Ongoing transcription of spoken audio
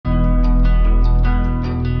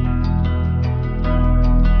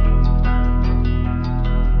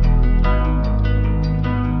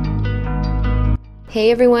Hey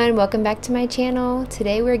everyone, welcome back to my channel.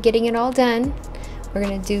 Today we're getting it all done. We're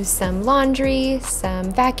gonna do some laundry,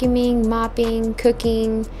 some vacuuming, mopping,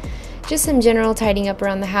 cooking, just some general tidying up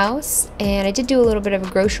around the house. And I did do a little bit of a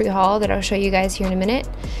grocery haul that I'll show you guys here in a minute.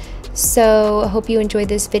 So I hope you enjoyed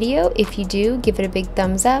this video. If you do, give it a big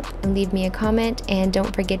thumbs up and leave me a comment, and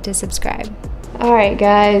don't forget to subscribe. Alright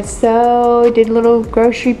guys, so did a little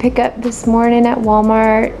grocery pickup this morning at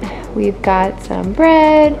Walmart. We've got some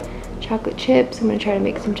bread, chocolate chips. I'm going to try to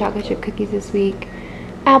make some chocolate chip cookies this week.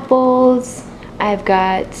 Apples. I've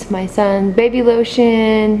got my son's baby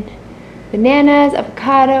lotion, bananas,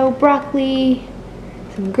 avocado, broccoli,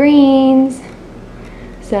 some greens,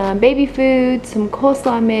 some baby food, some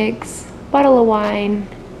coleslaw mix, bottle of wine,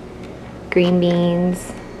 green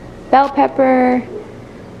beans, bell pepper,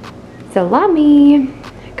 salami,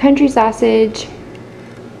 country sausage,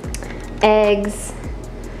 eggs,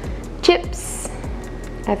 chips.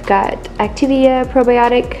 I've got Activia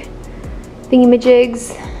probiotic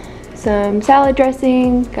thingy-majigs, some salad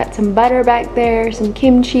dressing, got some butter back there, some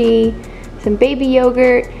kimchi, some baby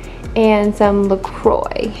yogurt, and some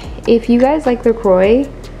LaCroix. If you guys like LaCroix,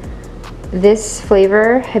 this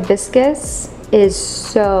flavor, hibiscus, is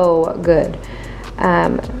so good.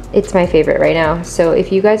 It's my favorite right now. So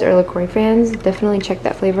if you guys are LaCroix fans, definitely check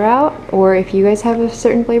that flavor out. Or if you guys have a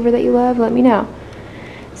certain flavor that you love, let me know.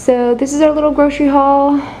 So this is our little grocery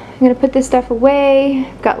haul. I'm gonna put this stuff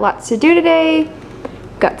away. Got lots to do today.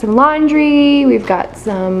 We've got some laundry, we've got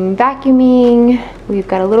some vacuuming, we've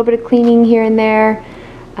got a little bit of cleaning here and there,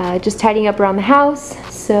 just tidying up around the house.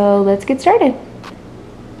 So let's get started.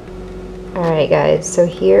 Alright guys, so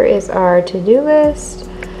here is our to-do list.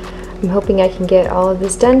 I'm hoping I can get all of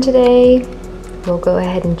this done today. We'll go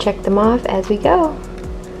ahead and check them off as we go.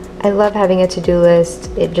 I love having a to-do list.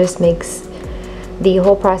 It just makes the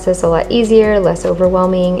whole process a lot easier, less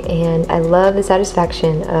overwhelming, and I love the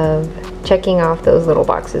satisfaction of checking off those little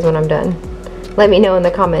boxes when I'm done. Let me know in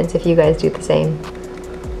the comments if you guys do the same.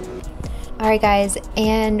 Alright guys,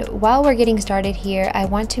 and while we're getting started here, I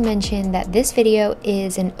want to mention that this video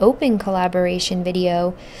is an open collaboration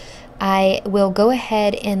video. I will go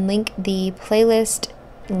ahead and link the playlist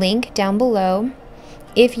link down below.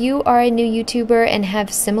 If you are a new YouTuber and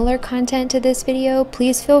have similar content to this video,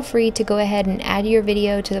 please feel free to go ahead and add your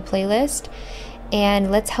video to the playlist,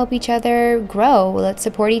 and let's help each other grow. Let's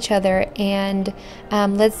support each other, and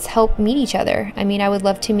let's help meet each other. I mean, I would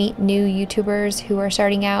love to meet new YouTubers who are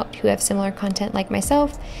starting out, who have similar content like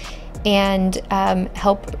myself, and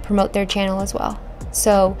help promote their channel as well.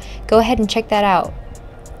 So go ahead and check that out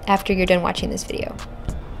after you're done watching this video.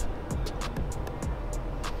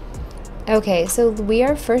 Okay, so we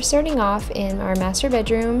are first starting off in our master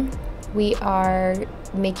bedroom. We are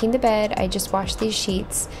making the bed. I just washed these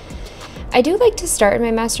sheets. I do like to start in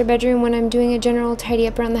my master bedroom when I'm doing a general tidy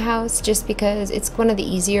up around the house, just because it's one of the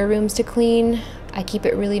easier rooms to clean. I keep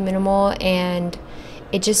it really minimal, and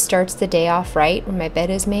it just starts the day off right when my bed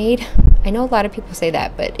is made. I know a lot of people say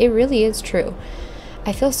that, but it really is true.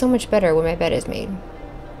 I feel so much better when my bed is made.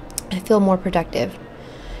 I feel more productive.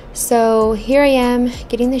 So here I am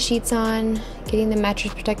getting the sheets on, getting the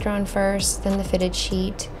mattress protector on first, then the fitted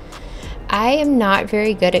sheet. I am not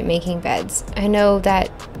very good at making beds. I know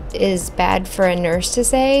that is bad for a nurse to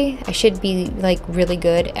say. I should be like really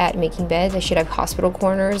good at making beds. I should have hospital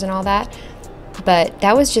corners and all that. But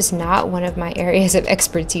that was just not one of my areas of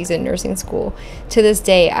expertise in nursing school. To this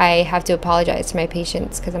day, I have to apologize to my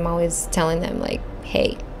patients because I'm always telling them like,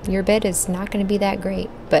 hey, your bed is not going to be that great,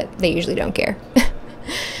 but they usually don't care.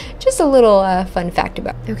 Just a little fun fact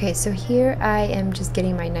about it. Okay, so here I am just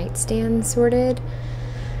getting my nightstand sorted.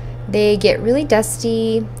 They get really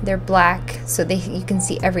dusty, they're black, so you can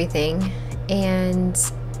see everything, and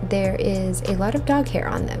there is a lot of dog hair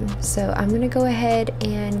on them. So I'm gonna go ahead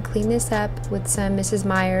and clean this up with some Mrs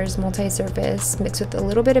Meyer's multi-surface mixed with a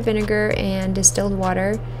little bit of vinegar and distilled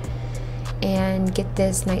water, and get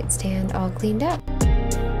this nightstand all cleaned up.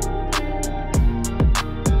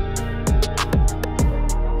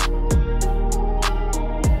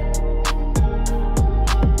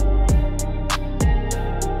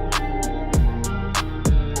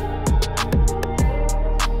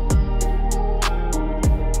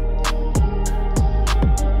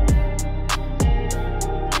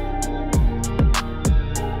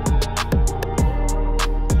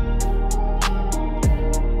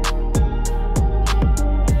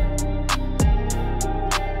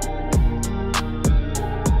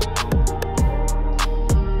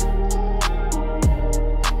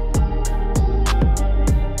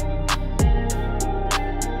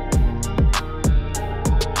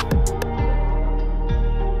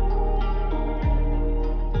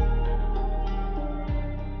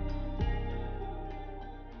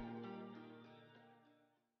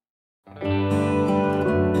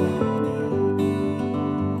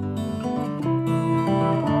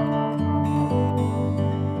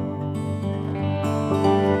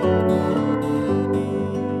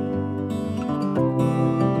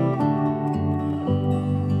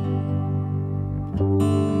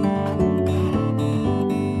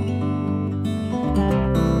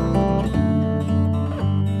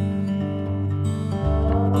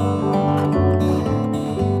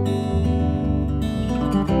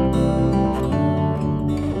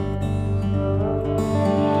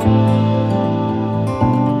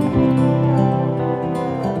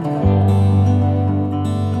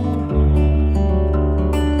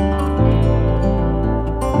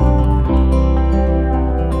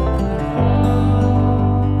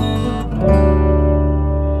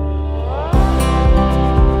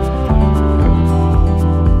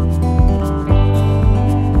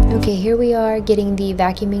 getting the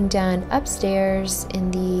vacuuming done upstairs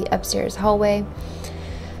in the upstairs hallway.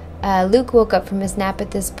 Luke woke up from his nap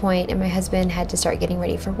at this point, and my husband had to start getting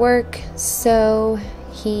ready for work, so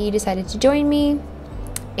he decided to join me,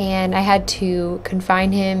 and I had to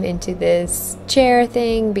confine him into this chair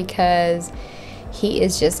thing because he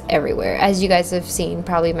is just everywhere. As you guys have seen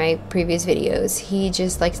probably my previous videos, he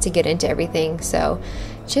just likes to get into everything. So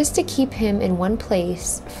just to keep him in one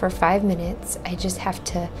place for 5 minutes, I just have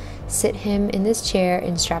to sit him in this chair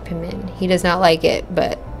and strap him in. He does not like it,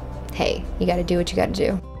 but hey, you gotta do what you gotta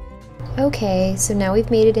do. Okay, so now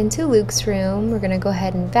we've made it into Luke's room. We're gonna go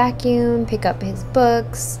ahead and vacuum, pick up his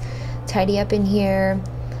books, tidy up in here.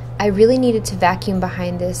 I really needed to vacuum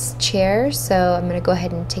behind this chair, so I'm gonna go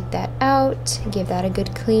ahead and take that out, give that a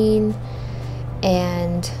good clean,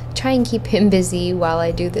 and try and keep him busy while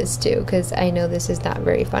I do this too, because I know this is not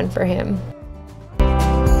very fun for him.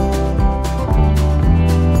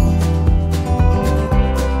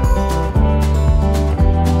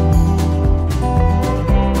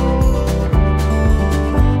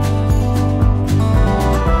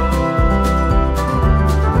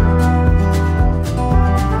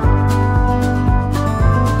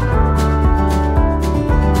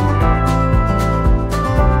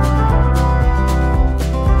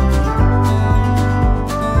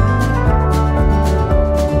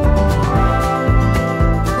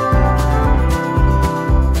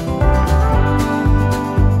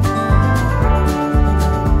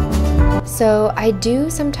 So I do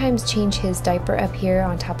sometimes change his diaper up here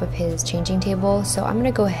on top of his changing table, so I'm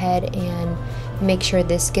gonna go ahead and make sure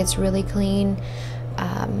this gets really clean.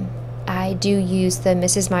 I do use the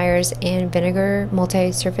Mrs Meyer's and Vinegar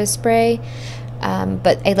multi-surface spray,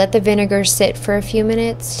 but I let the vinegar sit for a few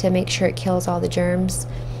minutes to make sure it kills all the germs.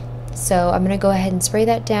 So I'm gonna go ahead and spray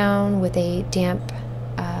that down with a damp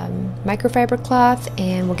microfiber cloth,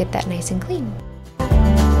 and we'll get that nice and clean.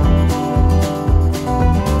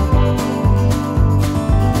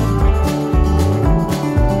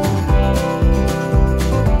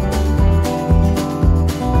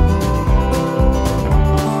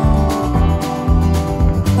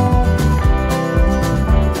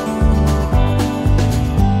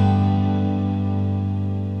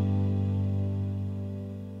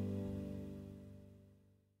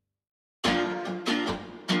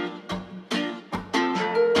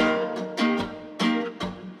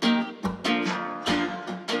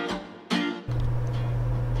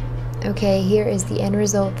 Okay, here is the end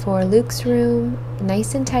result for Luke's room.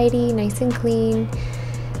 Nice and tidy, nice and clean,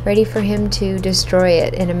 ready for him to destroy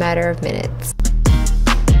it in a matter of minutes.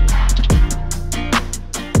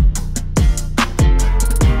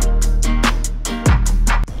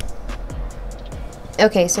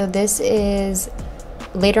 Okay, so this is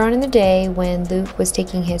later on in the day when Luke was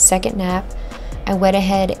taking his second nap. I went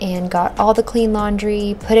ahead and got all the clean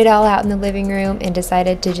laundry, put it all out in the living room, and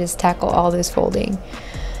decided to just tackle all this folding.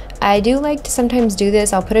 I do like to sometimes do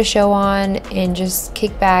this. I'll put a show on and just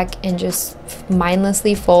kick back and just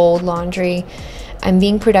mindlessly fold laundry. I'm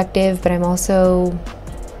being productive, but I'm also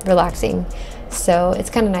relaxing, so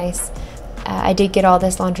it's kind of nice. I did get all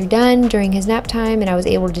this laundry done during his nap time, and I was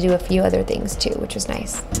able to do a few other things too, which was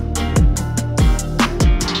nice.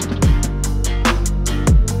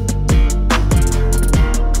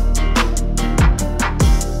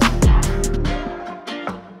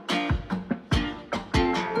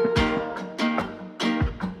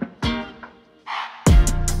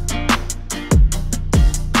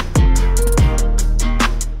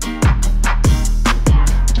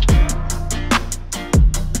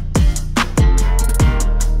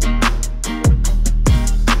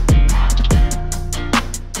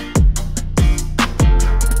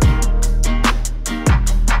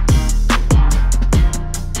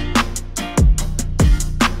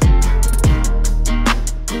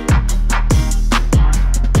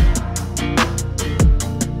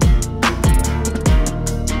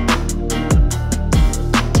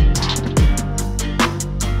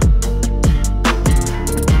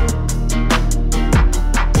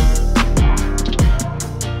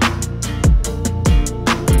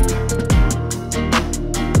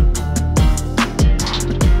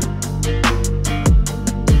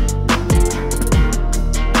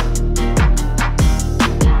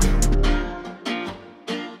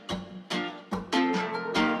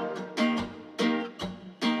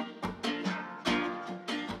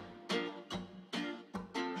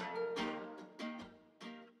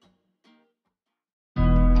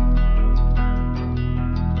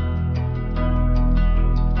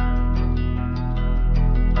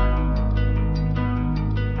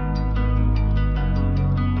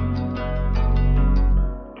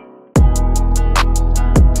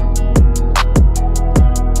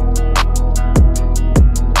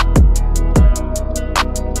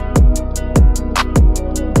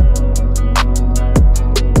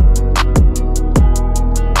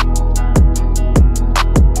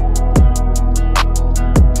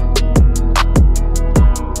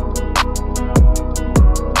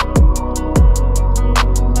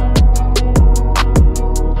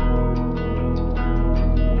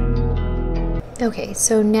 Okay,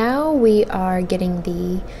 so now we are getting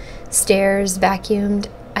the stairs vacuumed.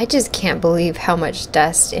 I just can't believe how much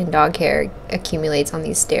dust and dog hair accumulates on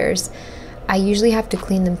these stairs. I usually have to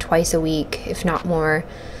clean them twice a week, if not more.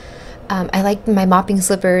 I like my mopping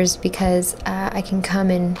slippers because I can come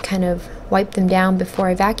and kind of wipe them down before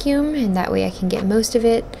I vacuum, and that way I can get most of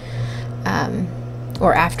it,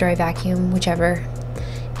 or after I vacuum, whichever.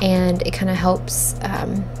 And it kind of helps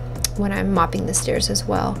when I'm mopping the stairs as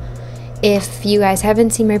well. If you guys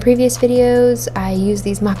haven't seen my previous videos, I use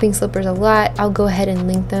these mopping slippers a lot. I'll go ahead and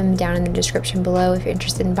link them down in the description below if you're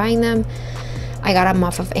interested in buying them. I got them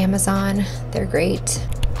off of Amazon. They're great.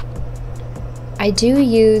 I do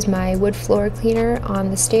use my wood floor cleaner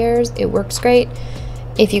on the stairs. It works great.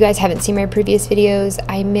 If you guys haven't seen my previous videos,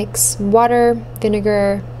 I mix water,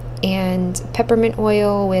 vinegar, and peppermint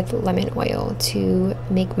oil with lemon oil to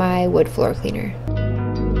make my wood floor cleaner.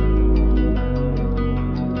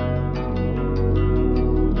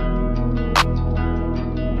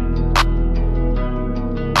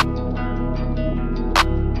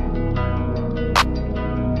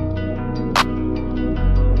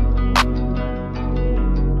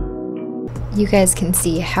 You guys can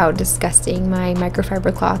see how disgusting my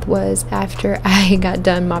microfiber cloth was after I got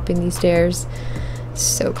done mopping these stairs.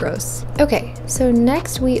 So gross. Okay, so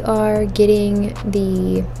next we are getting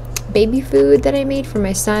the baby food that I made for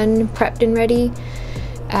my son prepped and ready.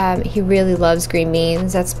 He really loves green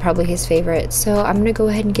beans. That's probably his favorite. So I'm gonna go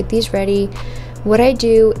ahead and get these ready. What I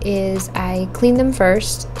do is I clean them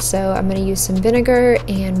first. So I'm gonna use some vinegar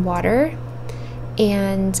and water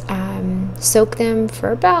and soak them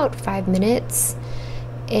for about 5 minutes,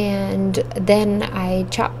 and then I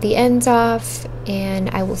chop the ends off and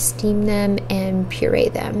I will steam them and puree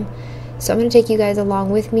them. So I'm going to take you guys along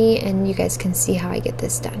with me and you guys can see how I get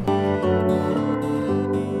this done.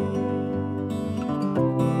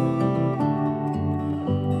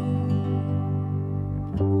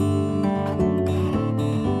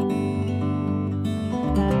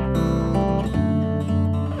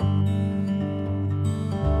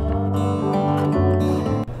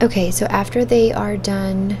 Okay, so after they are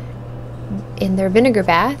done in their vinegar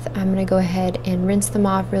bath, I'm going to go ahead and rinse them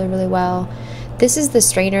off really, really well. This is the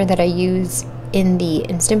strainer that I use in the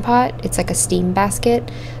Instant Pot. It's like a steam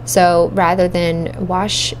basket. So rather than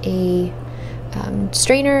wash a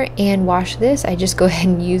strainer and wash this, I just go ahead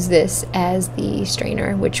and use this as the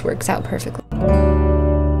strainer, which works out perfectly.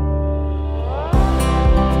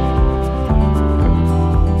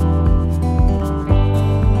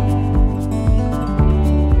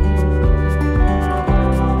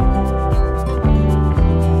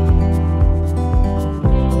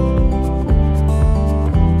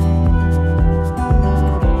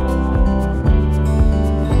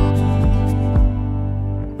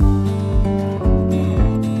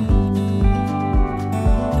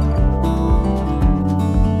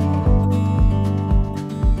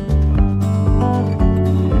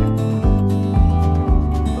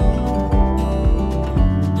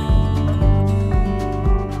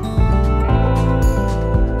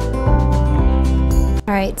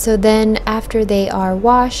 Alright, so then after they are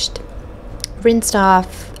washed, rinsed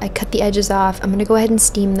off, I cut the edges off. I'm going to go ahead and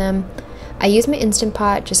steam them. I use my Instant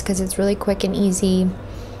Pot just because it's really quick and easy.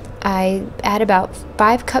 I add about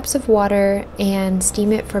 5 cups of water and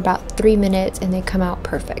steam it for about 3 minutes and they come out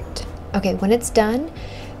perfect. Okay, when it's done,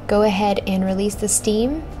 go ahead and release the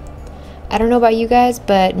steam. I don't know about you guys,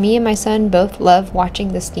 but me and my son both love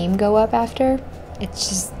watching the steam go up after. It's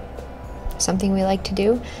just something we like to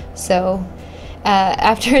do. So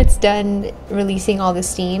after it's done releasing all the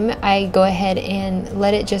steam, I go ahead and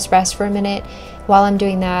let it just rest for a minute. While I'm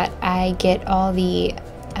doing that, I get all the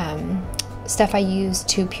stuff I use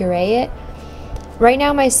to puree it. Right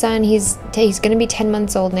now my son, he's going to be 10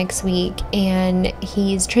 months old next week, and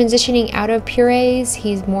he's transitioning out of purees.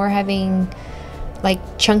 He's more having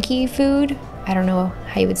like chunky food. I don't know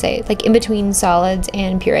how you would say it, like in between solids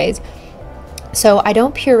and purees. So I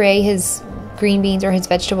don't puree his green beans or his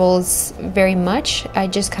vegetables very much. I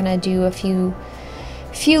just kind of do a few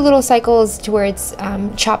little cycles to where it's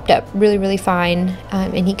chopped up really, really fine,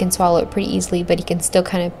 and he can swallow it pretty easily, but he can still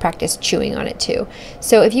kind of practice chewing on it too.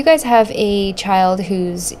 So if you guys have a child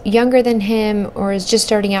who's younger than him or is just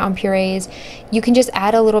starting out on purees, you can just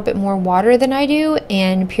add a little bit more water than I do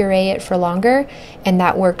and puree it for longer, and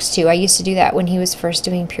that works too. I used to do that when he was first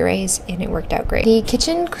doing purees and it worked out great. The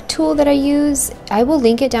kitchen tool that I use, I will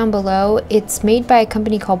link it down below. It's made by a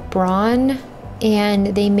company called BRAUN, and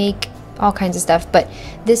they make all kinds of stuff, but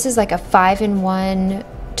this is like a 5-in-1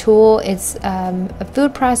 tool. It's a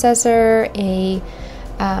food processor, a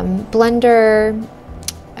blender,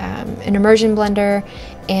 an immersion blender,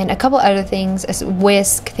 and a couple other things, a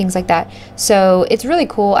whisk, things like that. So it's really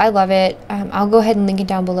cool. I love it. I'll go ahead and link it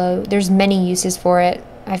down below. There's many uses for it.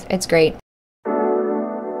 It's great.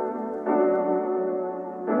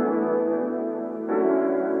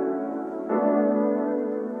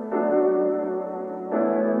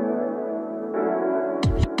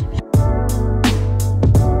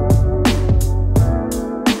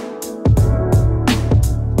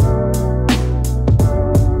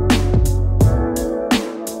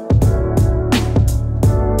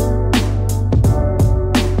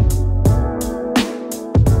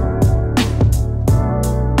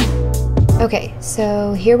 Okay,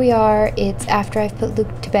 so here we are. It's after I've put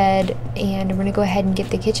Luke to bed, and I'm gonna go ahead and get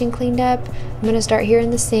the kitchen cleaned up. I'm gonna start here in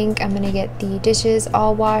the sink. I'm gonna get the dishes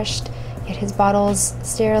all washed, get his bottles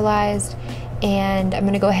sterilized, and I'm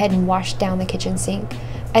gonna go ahead and wash down the kitchen sink.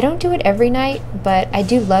 I don't do it every night, but I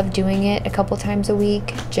do love doing it a couple times a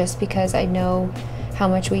week just because I know how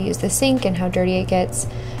much we use the sink and how dirty it gets,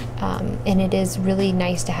 and it is really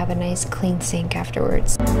nice to have a nice clean sink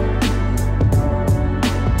afterwards.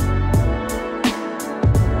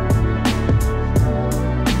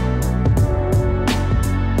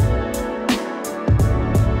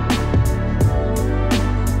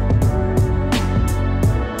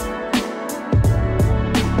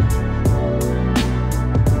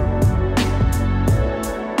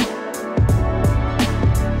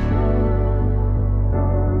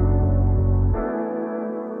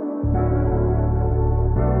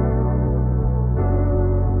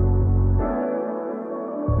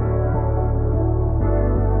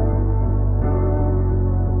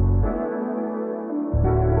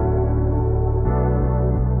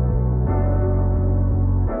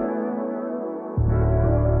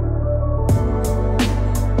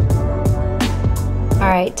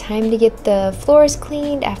 Alright, time to get the floors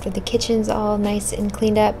cleaned after the kitchen's all nice and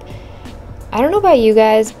cleaned up. I don't know about you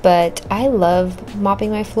guys, but I love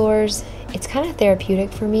mopping my floors. It's kind of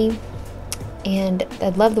therapeutic for me, and I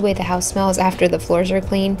love the way the house smells after the floors are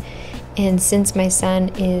clean. And since my son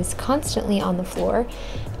is constantly on the floor,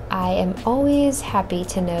 I am always happy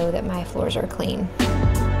to know that my floors are clean.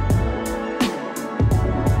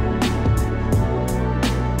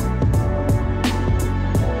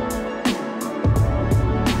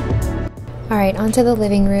 Alright, onto the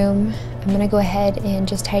living room. I'm gonna go ahead and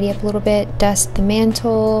just tidy up a little bit, dust the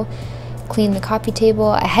mantle, clean the coffee table.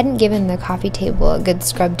 I hadn't given the coffee table a good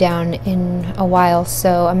scrub down in a while,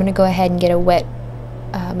 so I'm gonna go ahead and get a wet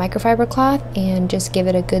microfiber cloth and just give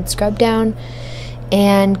it a good scrub down,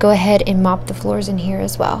 and go ahead and mop the floors in here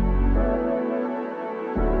as well.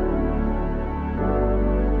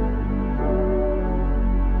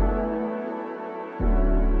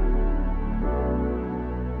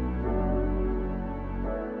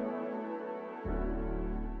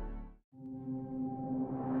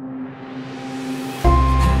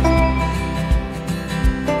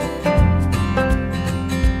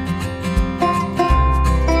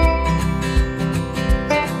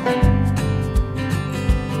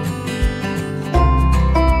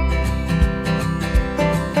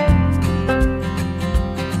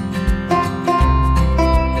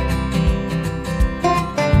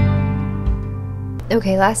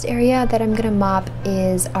 Okay, last area that I'm gonna mop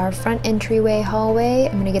is our front entryway hallway.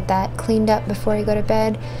 I'm gonna get that cleaned up before I go to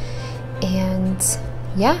bed. And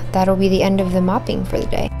yeah, that'll be the end of the mopping for the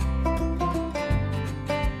day.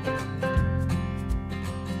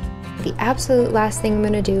 The absolute last thing I'm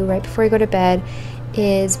gonna do right before I go to bed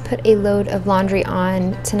is put a load of laundry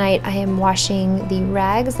on. Tonight I am washing the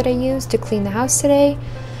rags that I used to clean the house today.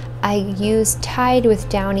 I use Tide with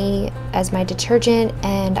Downy as my detergent,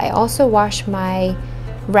 and I also wash my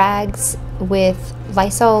rags with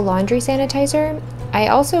Lysol laundry sanitizer. I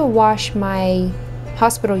also wash my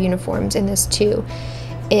hospital uniforms in this too.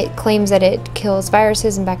 It claims that it kills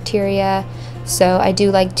viruses and bacteria, so I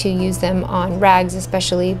do like to use them on rags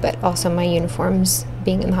especially, but also my uniforms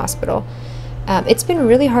being in the hospital. It's been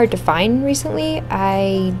really hard to find recently.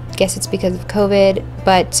 I guess it's because of COVID,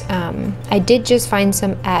 but I did just find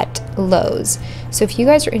some at Lowe's. So if you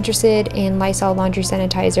guys are interested in Lysol laundry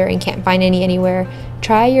sanitizer and can't find any anywhere,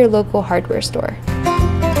 try your local hardware store.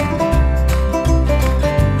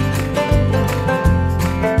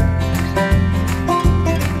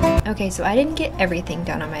 Okay, so I didn't get everything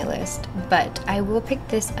done on my list, but I will pick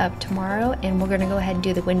this up tomorrow, and we're gonna go ahead and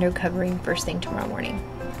do the window covering first thing tomorrow morning.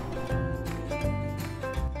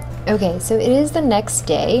 Okay, so it is the next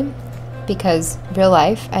day, because real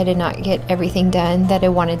life, I did not get everything done that I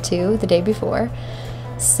wanted to the day before.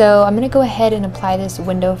 So I'm gonna go ahead and apply this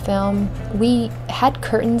window film. We had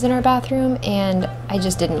curtains in our bathroom and I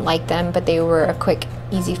just didn't like them, but they were a quick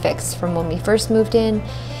easy fix from when we first moved in.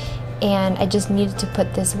 And I just needed to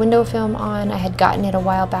put this window film on. I had gotten it a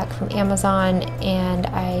while back from Amazon and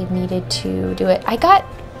I needed to do it. I got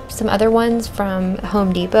some other ones from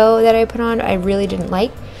Home Depot that I put on I really didn't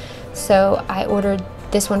like. So I ordered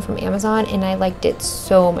this one from Amazon and I liked it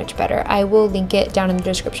so much better. I will link it down in the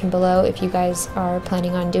description below if you guys are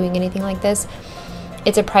planning on doing anything like this.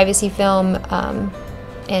 It's a privacy film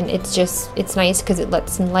and it's nice because it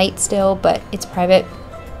lets in light still, but it's private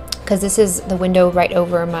because this is the window right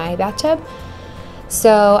over my bathtub.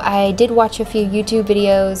 So I did watch a few YouTube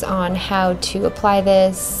videos on how to apply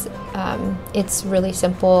this. It's really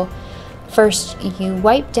simple. First, you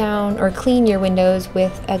wipe down or clean your windows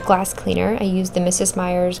with a glass cleaner. I used the Mrs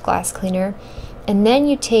Meyer's glass cleaner. And then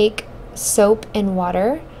you take soap and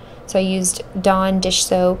water. So I used Dawn dish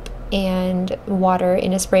soap and water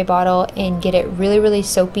in a spray bottle and get it really, really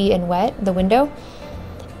soapy and wet, the window.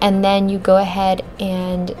 And then you go ahead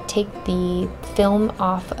and take the film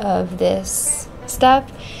off of this stuff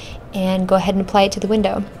and go ahead and apply it to the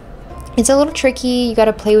window. It's a little tricky, you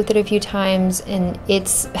gotta play with it a few times, and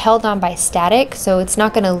it's held on by static, so it's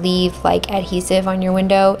not gonna leave like adhesive on your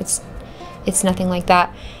window. It's nothing like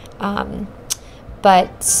that.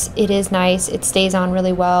 But it is nice, it stays on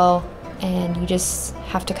really well, and you just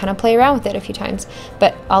have to kind of play around with it a few times.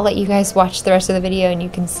 But I'll let you guys watch the rest of the video and you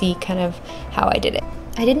can see kind of how I did it.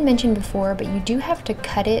 I didn't mention before, but you do have to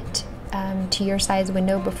cut it to your size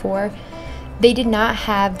window before. They did not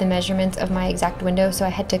have the measurements of my exact window, so I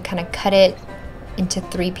had to kind of cut it into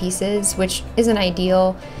 3 pieces, which isn't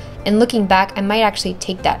ideal. And looking back, I might actually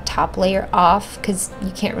take that top layer off because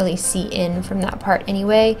you can't really see in from that part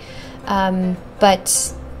anyway.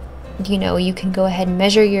 But you know, you can go ahead and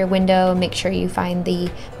measure your window and make sure you find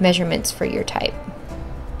the measurements for your type.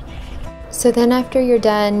 So then after you're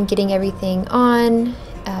done getting everything on,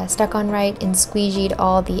 stuck on right and squeegeed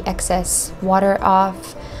all the excess water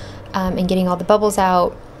off, and getting all the bubbles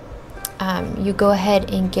out, you go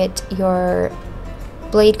ahead and get your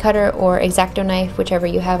blade cutter or X-Acto knife, whichever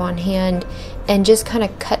you have on hand, and just kind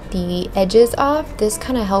of cut the edges off. This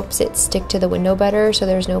kind of helps it stick to the window better, so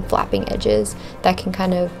there's no flapping edges that can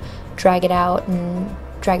kind of drag it out and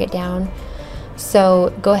drag it down.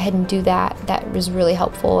 So go ahead and do that. That was really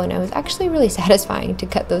helpful, and it was actually really satisfying to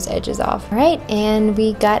cut those edges off. All right, and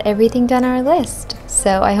we got everything done on our list.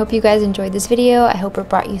 So I hope you guys enjoyed this video. I hope it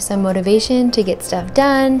brought you some motivation to get stuff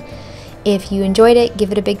done. If you enjoyed it,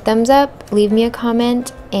 give it a big thumbs up, leave me a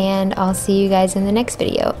comment, and I'll see you guys in the next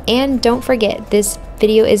video. And don't forget, this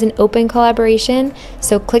video is an open collaboration,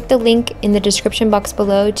 so click the link in the description box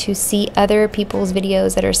below to see other people's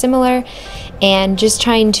videos that are similar, and just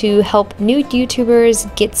trying to help new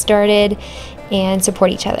YouTubers get started and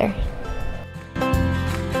support each other.